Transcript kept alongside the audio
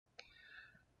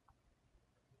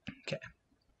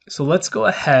So let's go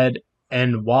ahead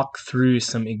and walk through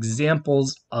some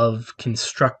examples of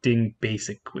constructing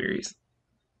basic queries.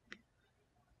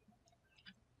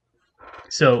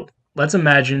 So let's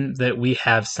imagine that we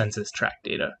have census tract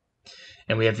data,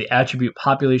 and we have the attribute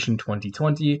population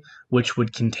 2020, which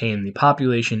would contain the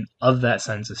population of that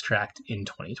census tract in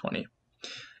 2020.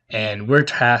 And we're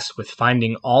tasked with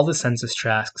finding all the census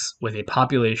tracts with a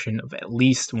population of at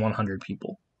least 100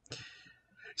 people.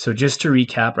 So just to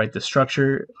recap, right, the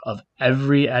structure of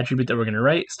every attribute that we're going to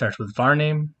write starts with var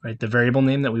name, right, the variable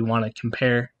name that we want to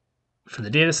compare for the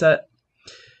data set,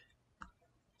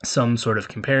 some sort of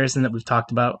comparison that we've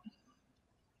talked about,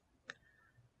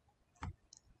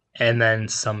 and then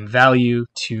some value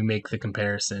to make the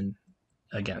comparison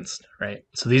against, right?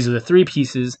 So these are the three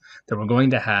pieces that we're going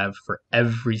to have for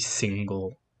every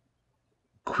single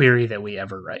query that we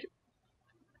ever write.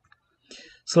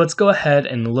 So let's go ahead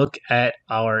and look at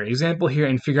our example here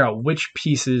and figure out which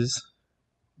pieces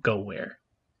go where.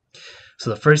 So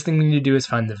the first thing we need to do is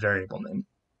find the variable name.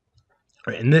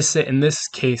 Right, in this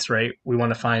case, right, we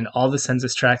want to find all the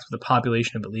census tracts with a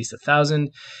population of at least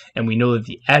 1,000, and we know that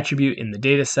the attribute in the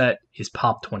data set is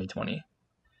pop 2020.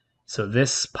 So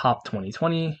this pop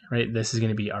 2020, right, this is going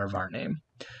to be our var name.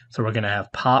 So we're going to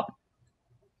have pop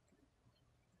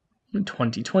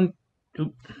 2020,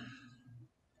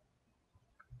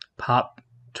 pop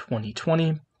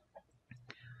 2020,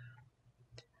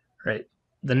 right?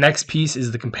 The next piece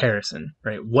is the comparison,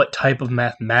 right? What type of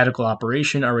mathematical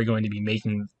operation are we going to be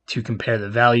making to compare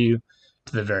the value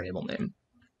to the variable name?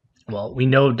 Well, we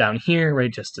know down here,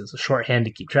 right, just as a shorthand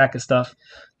to keep track of stuff,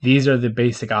 these are the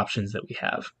basic options that we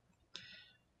have.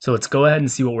 So let's go ahead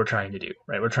and see what we're trying to do,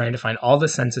 right? We're trying to find all the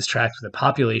census tracts with a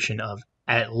population of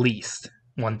at least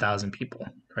 1,000 people,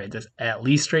 right? This at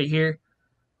least right here,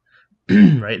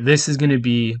 right? This is going to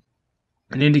be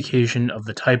an indication of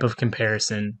the type of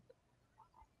comparison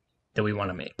that we want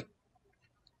to make,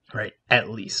 right? At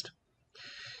least.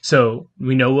 So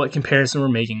we know what comparison we're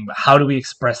making, but how do we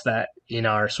express that in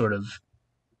our sort of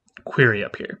query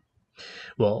up here?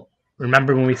 Well,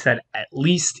 remember when we said at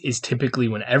least is typically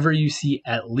whenever you see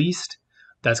at least,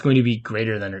 that's going to be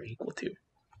greater than or equal to,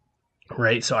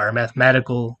 right? So our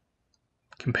mathematical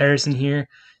comparison here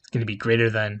is going to be greater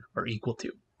than or equal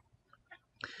to.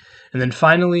 And then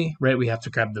finally, right, we have to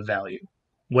grab the value.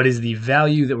 What is the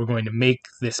value that we're going to make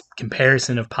this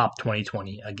comparison of pop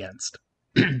 2020 against?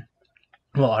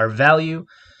 Well, our value,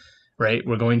 right,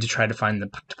 we're going to try to find the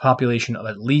population of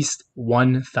at least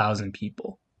 1,000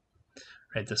 people.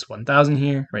 Right, this 1,000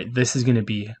 here, right, this is going to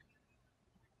be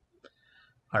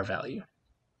our value.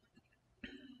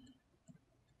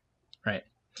 Right,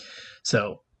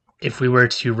 so if we were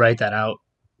to write that out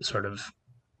sort of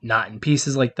not in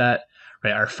pieces like that,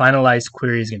 right, our finalized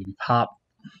query is going to be pop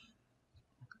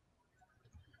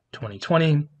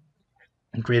 2020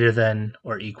 greater than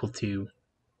or equal to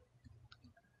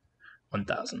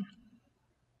 1,000.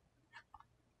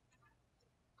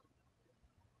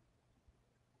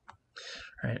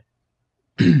 Right.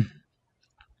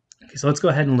 Okay, so let's go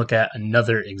ahead and look at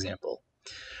another example.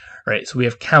 Right, so we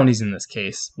have counties in this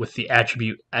case with the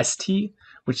attribute ST,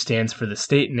 which stands for the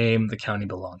state name the county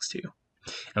belongs to.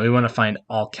 And we want to find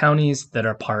all counties that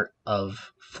are part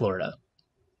of Florida.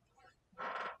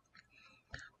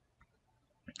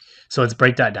 So let's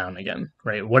break that down again,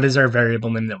 right? What is our variable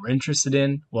name that we're interested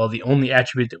in? Well, the only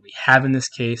attribute that we have in this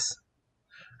case,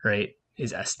 right,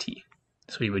 is ST.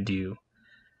 So we would do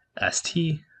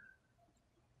ST,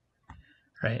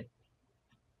 right?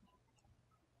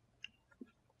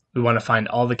 We want to find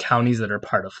all the counties that are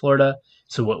part of Florida.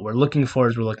 So what we're looking for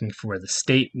is we're looking for where the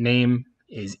state name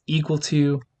is equal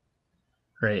to,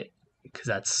 right? Because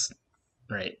that's,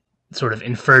 right, sort of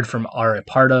inferred from are a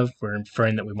part of. We're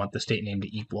inferring that we want the state name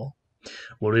to equal.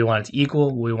 What do we want it to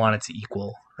equal? We want it to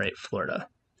equal, right, Florida.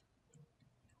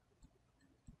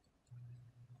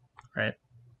 Right?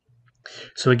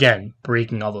 So again,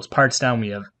 breaking all those parts down, we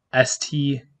have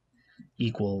ST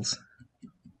equals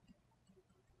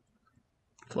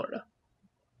Florida.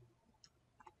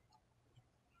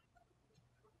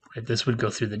 Right, this would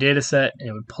go through the data set and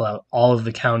it would pull out all of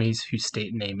the counties whose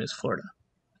state name is Florida.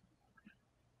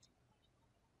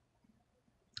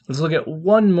 Let's look at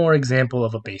one more example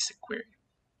of a basic query.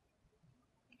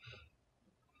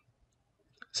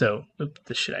 So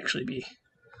this should actually be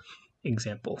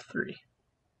example 3.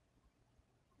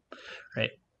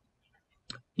 Right?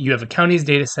 You have a county's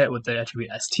data set with the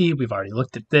attribute ST. We've already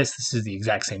looked at this. This is the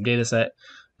exact same data set.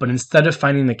 But instead of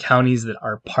finding the counties that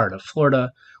are part of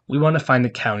Florida, we want to find the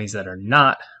counties that are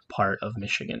not part of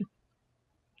Michigan.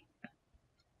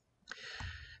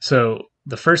 So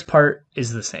the first part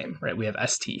is the same, right? We have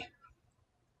ST.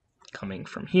 coming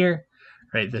from here,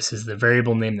 right? This is the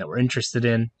variable name that we're interested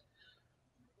in.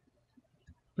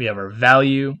 We have our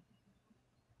value.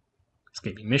 It's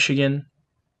going to be Michigan.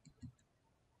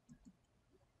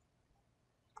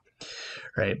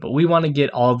 Right, but we want to get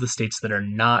all of the states that are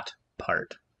not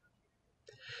part.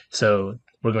 So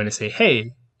we're going to say,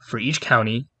 hey, for each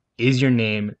county, is your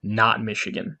name not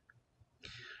Michigan?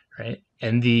 Right,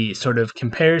 and the sort of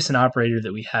comparison operator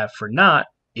that we have for not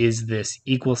is this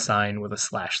equal sign with a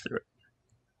slash through it.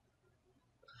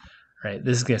 Right,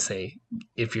 this is going to say,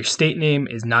 if your state name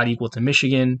is not equal to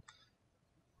Michigan,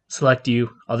 select you.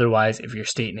 Otherwise, if your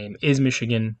state name is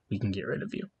Michigan, we can get rid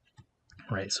of you.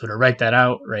 Right, so to write that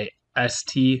out, right,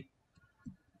 ST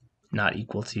not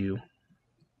equal to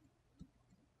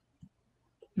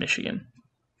Michigan.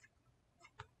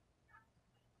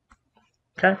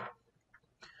 Okay.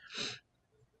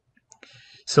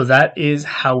 So that is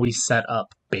how we set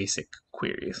up basic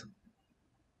queries.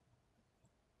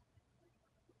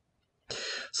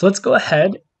 So let's go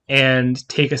ahead and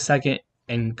take a second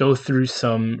and go through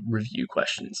some review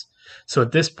questions. So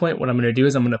at this point, what I'm going to do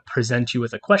is I'm going to present you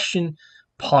with a question,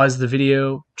 pause the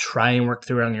video, try and work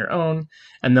through it on your own,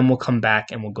 and then we'll come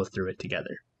back and we'll go through it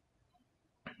together.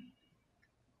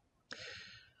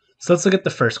 So let's look at the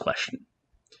first question.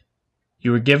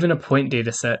 You were given a point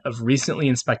data set of recently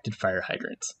inspected fire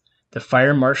hydrants. The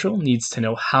fire marshal needs to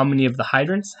know how many of the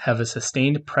hydrants have a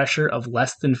sustained pressure of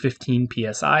less than 15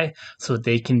 psi so that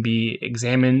they can be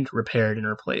examined, repaired, and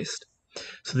replaced.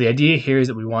 So the idea here is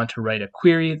that we want to write a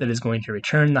query that is going to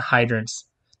return the hydrants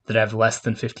that have less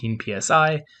than 15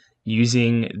 psi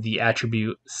using the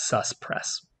attribute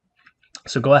suspress.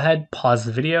 So go ahead, pause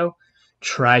the video,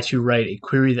 try to write a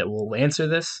query that will answer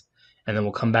this, and then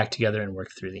we'll come back together and work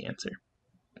through the answer.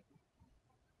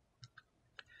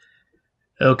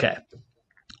 Okay,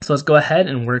 so let's go ahead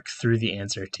and work through the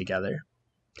answer together.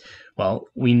 Well,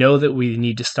 we know that we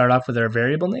need to start off with our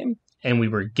variable name, and we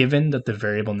were given that the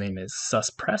variable name is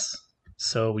suspress.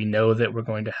 So we know that we're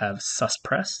going to have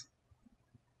suspress.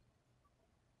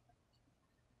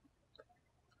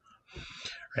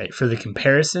 Right, for the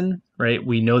comparison, right,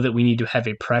 we know that we need to have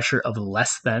a pressure of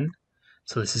less than.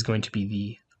 So this is going to be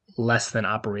the less than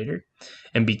operator.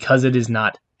 And because it is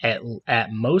not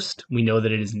at most, we know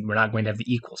that we're not going to have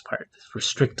the equals part.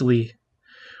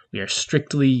 We are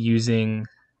strictly using,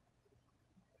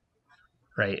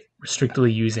 right, we're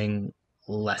strictly using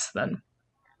less than.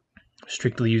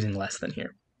 Strictly using less than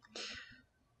here.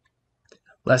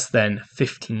 Less than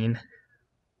 15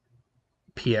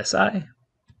 psi.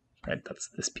 Right, that's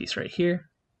this piece right here.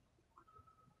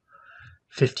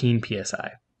 15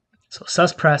 psi. So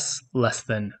suspress less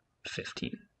than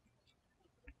 15.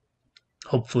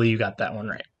 Hopefully you got that one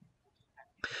right.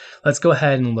 Let's go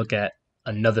ahead and look at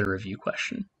another review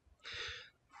question.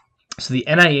 So the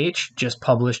NIH just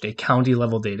published a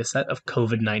county-level data set of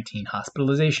COVID-19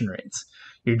 hospitalization rates.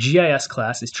 Your GIS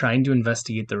class is trying to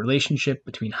investigate the relationship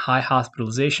between high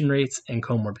hospitalization rates and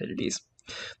comorbidities.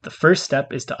 The first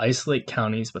step is to isolate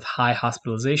counties with high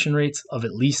hospitalization rates of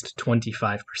at least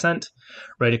 25%.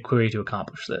 Write a query to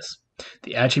accomplish this.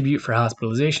 The attribute for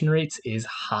hospitalization rates is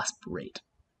hosprate.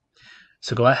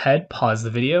 So go ahead, pause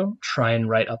the video, try and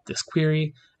write up this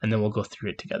query, and then we'll go through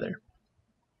it together.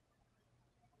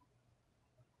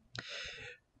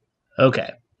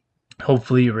 Okay,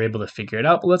 hopefully you were able to figure it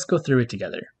out, but let's go through it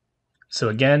together. So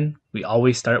again, we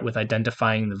always start with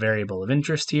identifying the variable of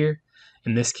interest here.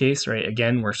 In this case, right,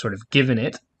 again, we're sort of given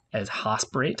it as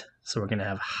hosprate. So we're going to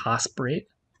have hosprate.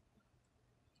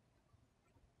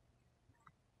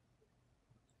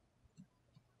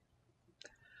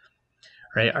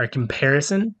 Right, our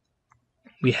comparison,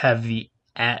 we have the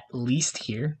at least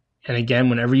here. And again,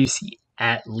 whenever you see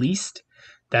at least,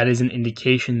 that is an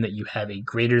indication that you have a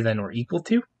greater than or equal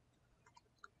to.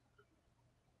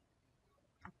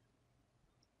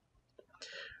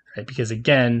 Right, because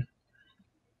again,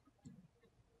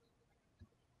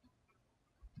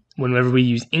 whenever we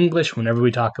use English, whenever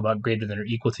we talk about greater than or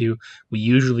equal to, we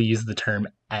usually use the term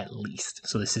at least.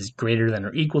 So this is greater than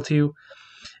or equal to,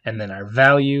 and then our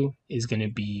value is going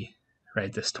to be,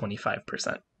 right, this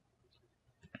 25%.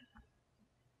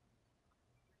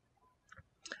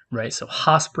 Right, so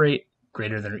hosprate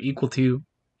greater than or equal to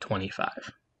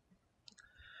 25.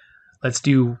 Let's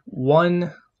do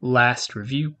one last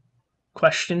review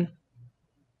question.